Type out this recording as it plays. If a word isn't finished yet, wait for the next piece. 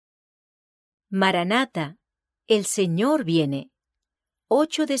Maranata, el Señor viene.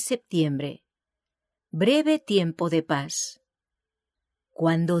 8 de septiembre. Breve tiempo de paz.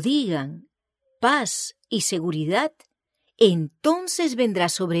 Cuando digan paz y seguridad, entonces vendrá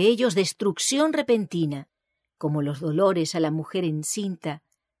sobre ellos destrucción repentina, como los dolores a la mujer encinta,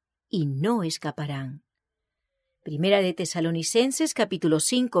 y no escaparán. Primera de Tesalonicenses, capítulo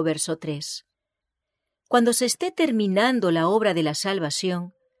 5, verso 3. Cuando se esté terminando la obra de la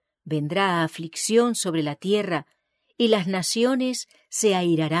salvación, vendrá aflicción sobre la tierra, y las naciones se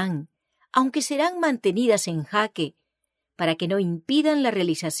airarán, aunque serán mantenidas en jaque, para que no impidan la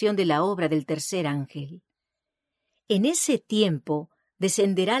realización de la obra del tercer ángel. En ese tiempo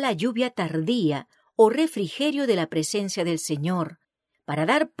descenderá la lluvia tardía o refrigerio de la presencia del Señor, para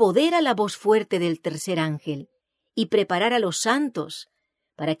dar poder a la voz fuerte del tercer ángel y preparar a los santos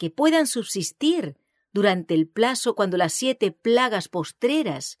para que puedan subsistir durante el plazo cuando las 7 plagas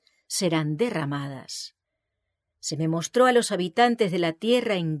postreras serán derramadas. Se me mostró a los habitantes de la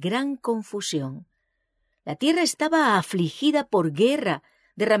tierra en gran confusión. La tierra estaba afligida por guerra,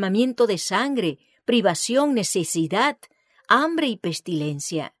 derramamiento de sangre, privación, necesidad, hambre y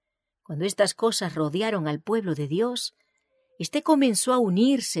pestilencia. Cuando estas cosas rodearon al pueblo de Dios, éste comenzó a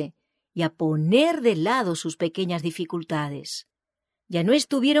unirse y a poner de lado sus pequeñas dificultades. Ya no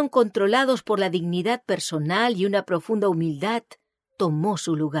estuvieron controlados por la dignidad personal y una profunda humildad tomó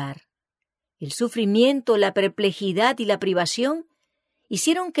su lugar. El sufrimiento, la perplejidad y la privación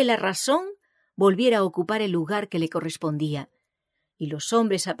hicieron que la razón volviera a ocupar el lugar que le correspondía, y los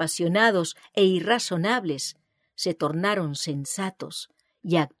hombres apasionados e irrazonables se tornaron sensatos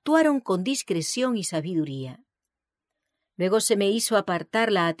y actuaron con discreción y sabiduría. Luego se me hizo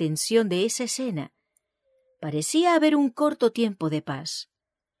apartar la atención de esa escena. Parecía haber un corto tiempo de paz.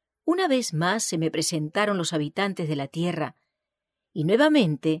 Una vez más se me presentaron los habitantes de la tierra, y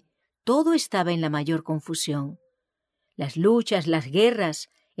nuevamente todo estaba en la mayor confusión. Las luchas, las guerras,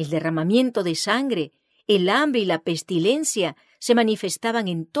 el derramamiento de sangre, el hambre y la pestilencia se manifestaban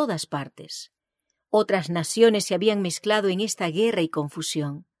en todas partes. Otras naciones se habían mezclado en esta guerra y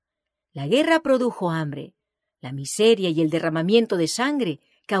confusión. La guerra produjo hambre, la miseria y el derramamiento de sangre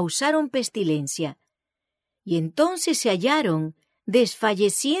causaron pestilencia. Y entonces se hallaron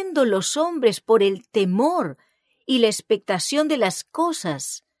desfalleciendo los hombres por el temor y la expectación de las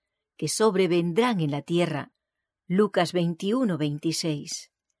cosas que sobrevendrán en la tierra. Lucas 21,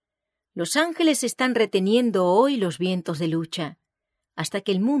 26. Los ángeles están reteniendo hoy los vientos de lucha, hasta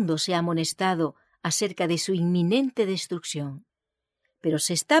que el mundo sea amonestado acerca de su inminente destrucción. Pero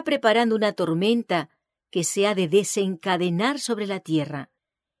se está preparando una tormenta que se ha de desencadenar sobre la tierra,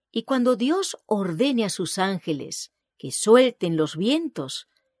 y cuando Dios ordene a sus ángeles que suelten los vientos,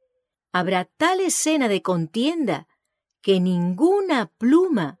 habrá tal escena de contienda que ninguna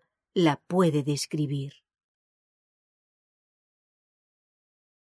pluma la puede describir.